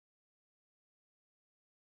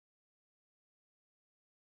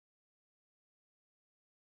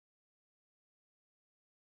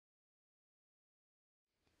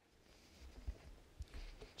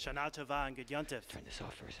Shana Tova and Good Yontif. Turn this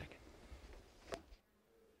off for a second.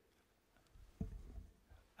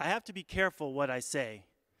 I have to be careful what I say,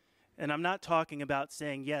 and I'm not talking about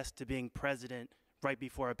saying yes to being president right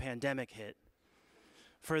before a pandemic hit.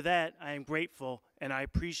 For that, I am grateful and I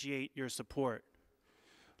appreciate your support.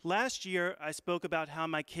 Last year, I spoke about how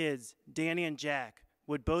my kids, Danny and Jack,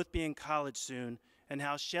 would both be in college soon and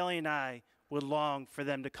how Shelly and I would long for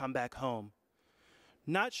them to come back home.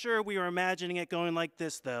 Not sure we were imagining it going like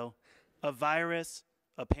this, though. A virus,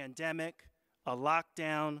 a pandemic, a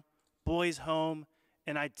lockdown, boys home,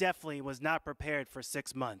 and I definitely was not prepared for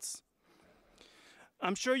 6 months.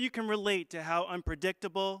 I'm sure you can relate to how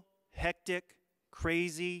unpredictable, hectic,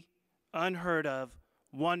 crazy, unheard of,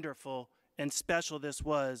 wonderful, and special this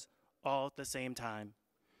was all at the same time.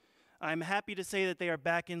 I'm happy to say that they are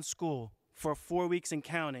back in school for 4 weeks and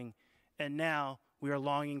counting, and now we are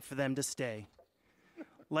longing for them to stay.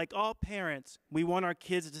 Like all parents, we want our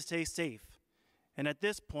kids to stay safe, and at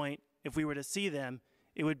this point, if we were to see them,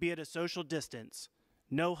 it would be at a social distance,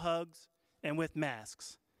 no hugs, and with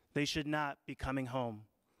masks. They should not be coming home.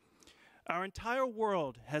 Our entire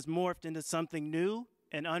world has morphed into something new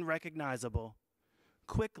and unrecognizable.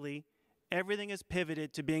 Quickly, everything is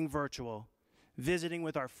pivoted to being virtual, visiting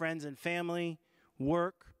with our friends and family,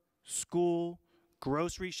 work, school,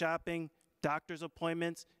 grocery shopping, doctor's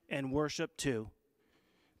appointments, and worship too.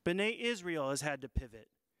 B'nai Israel has had to pivot.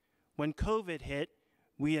 When COVID hit,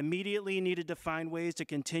 we immediately needed to find ways to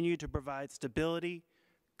continue to provide stability,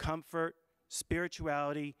 comfort,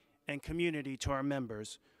 spirituality, and community to our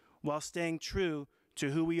members, while staying true to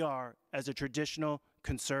who we are as a traditional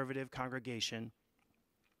conservative congregation.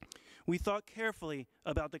 We thought carefully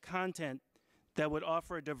about the content that would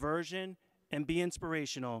offer a diversion and be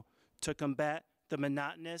inspirational to combat the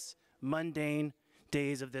monotonous, mundane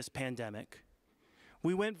days of this pandemic.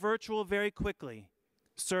 We went virtual very quickly.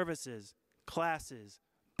 Services, classes,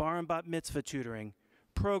 bar and bat mitzvah tutoring,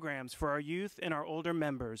 programs for our youth and our older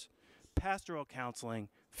members, pastoral counseling,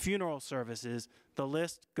 funeral services, the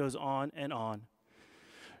list goes on and on.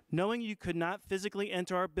 Knowing you could not physically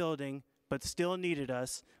enter our building but still needed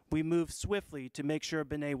us, we moved swiftly to make sure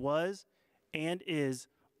B'nai was and is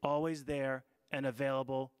always there and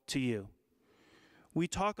available to you. We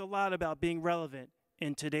talk a lot about being relevant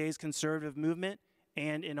in today's conservative movement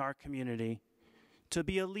and in our community, to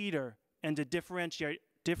be a leader and to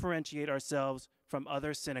differentiate ourselves from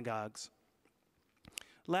other synagogues.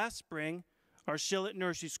 Last spring, our Shillet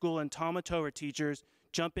Nursery School and Talmud Torah teachers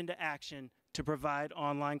jumped into action to provide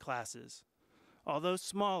online classes. Although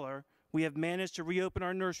smaller, we have managed to reopen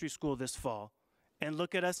our nursery school this fall. And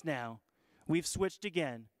look at us now. We've switched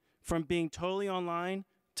again from being totally online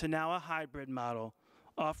to now a hybrid model,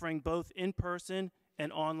 offering both in-person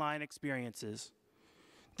and online experiences.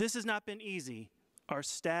 This has not been easy. Our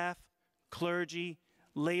staff, clergy,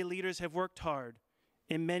 lay leaders have worked hard,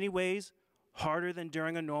 in many ways harder than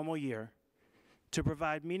during a normal year, to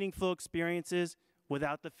provide meaningful experiences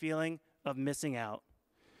without the feeling of missing out.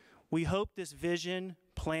 We hope this vision,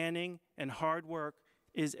 planning, and hard work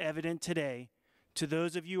is evident today to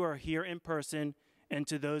those of you who are here in person and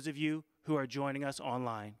to those of you who are joining us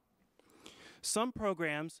online. Some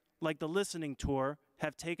programs, like the listening tour,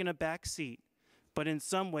 have taken a back seat, but in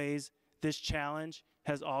some ways, this challenge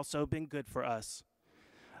has also been good for us.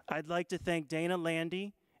 I'd like to thank Dana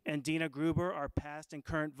Landy and Dina Gruber, our past and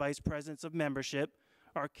current Vice Presidents of Membership,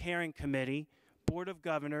 our Caring Committee, Board of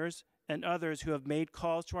Governors, and others who have made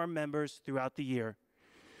calls to our members throughout the year.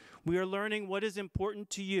 We are learning what is important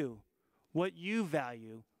to you, what you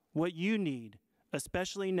value, what you need,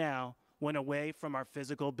 especially now when away from our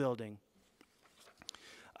physical building.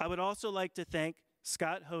 I would also like to thank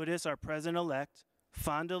Scott Hodis, our President-elect,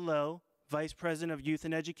 Fonda Lowe, Vice President of Youth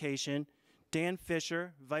and Education, Dan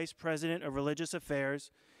Fisher, Vice President of Religious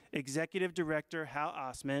Affairs, Executive Director Hal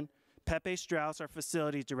Osman, Pepe Strauss, our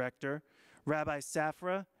Facilities Director, Rabbi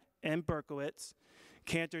Safra and Berkowitz,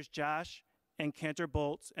 Cantors Josh and Cantor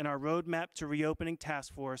Bolts, and our Roadmap to Reopening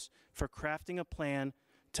Task Force for crafting a plan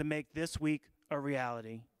to make this week a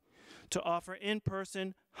reality. To offer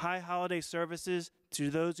in-person, high holiday services to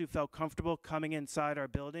those who felt comfortable coming inside our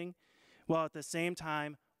building, while at the same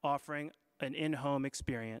time offering an in-home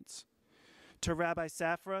experience. To Rabbi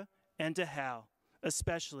Safra and to Hal,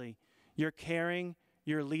 especially, your caring,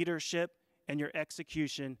 your leadership, and your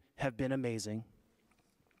execution have been amazing.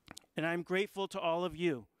 And I'm grateful to all of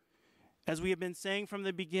you. As we have been saying from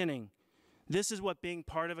the beginning, this is what being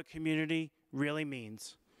part of a community really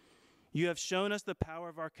means. You have shown us the power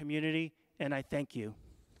of our community, and I thank you.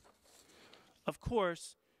 Of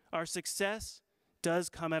course, our success does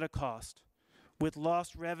come at a cost, with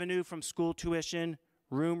lost revenue from school tuition,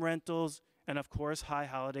 room rentals, and of course, high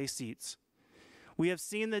holiday seats. We have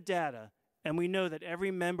seen the data, and we know that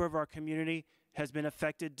every member of our community has been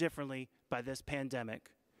affected differently by this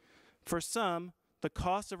pandemic. For some, the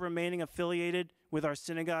cost of remaining affiliated with our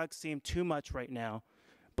synagogue seem too much right now,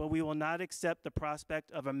 but we will not accept the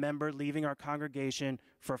prospect of a member leaving our congregation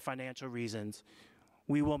for financial reasons.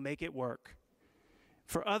 We will make it work.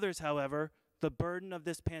 For others, however, the burden of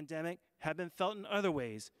this pandemic have been felt in other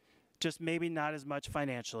ways, just maybe not as much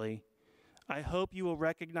financially. I hope you will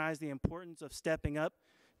recognize the importance of stepping up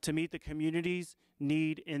to meet the community's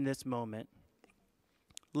need in this moment.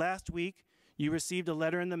 Last week, you received a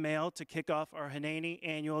letter in the mail to kick off our Hanani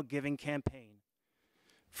annual giving campaign.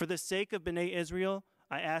 For the sake of B'nai Israel,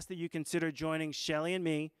 I ask that you consider joining Shelley and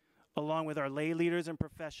me, along with our lay leaders and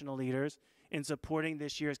professional leaders, in supporting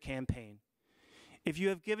this year's campaign. If you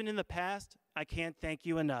have given in the past, I can't thank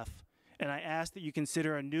you enough, and I ask that you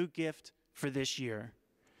consider a new gift for this year.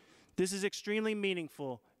 This is extremely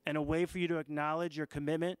meaningful and a way for you to acknowledge your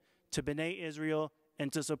commitment to B'nai Israel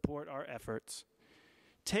and to support our efforts.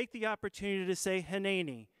 Take the opportunity to say,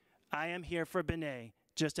 Hanani, I am here for B'nai,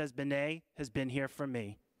 just as B'nai has been here for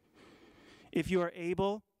me. If you are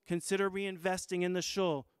able, consider reinvesting in the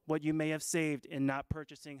shul what you may have saved in not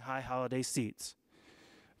purchasing high holiday seats.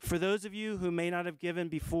 For those of you who may not have given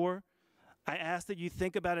before, I ask that you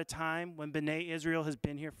think about a time when B'nai Israel has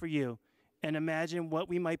been here for you and imagine what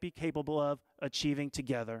we might be capable of achieving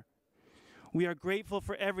together. We are grateful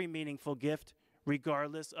for every meaningful gift,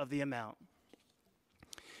 regardless of the amount.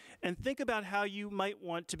 And think about how you might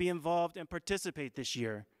want to be involved and participate this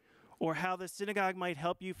year, or how the synagogue might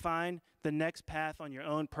help you find the next path on your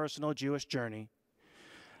own personal Jewish journey.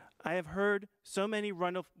 I have heard so many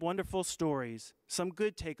wonderful stories, some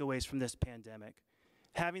good takeaways from this pandemic.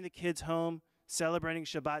 Having the kids home, celebrating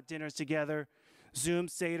Shabbat dinners together, Zoom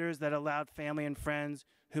seders that allowed family and friends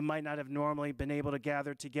who might not have normally been able to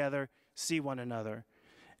gather together see one another.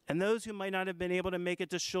 And those who might not have been able to make it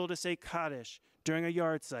to shul to say Kaddish during a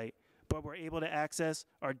yard site, but were able to access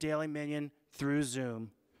our daily minyan through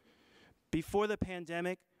Zoom. Before the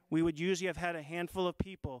pandemic, we would usually have had a handful of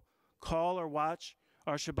people call or watch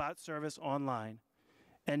our Shabbat service online.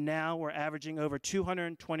 And now we're averaging over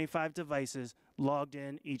 225 devices logged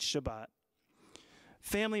in each Shabbat.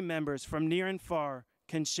 Family members from near and far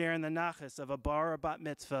can share in the nachas of a bar or bat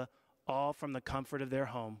mitzvah, all from the comfort of their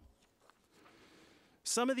home.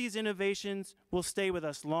 Some of these innovations will stay with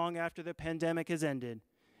us long after the pandemic has ended,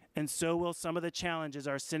 and so will some of the challenges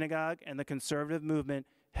our synagogue and the conservative movement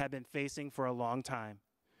have been facing for a long time.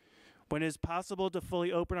 When it is possible to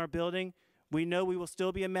fully open our building, we know we will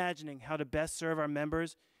still be imagining how to best serve our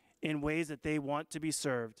members in ways that they want to be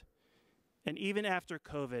served. And even after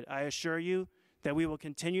COVID, I assure you that we will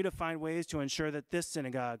continue to find ways to ensure that this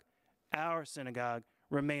synagogue, our synagogue,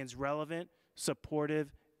 remains relevant,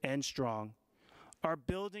 supportive, and strong. Our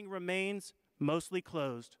building remains mostly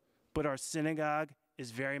closed, but our synagogue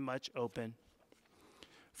is very much open.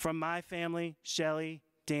 From my family, Shelley,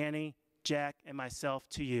 Danny, Jack, and myself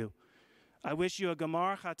to you, I wish you a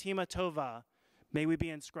Gamar Chatima Tova. May we be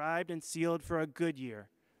inscribed and sealed for a good year,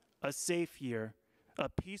 a safe year, a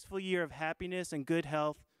peaceful year of happiness and good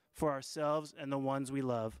health for ourselves and the ones we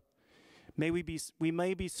love. We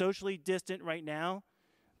may be socially distant right now,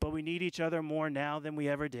 but we need each other more now than we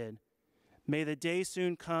ever did. May the day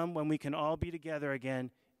soon come when we can all be together again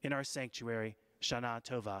in our sanctuary. Shana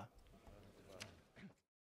Tova.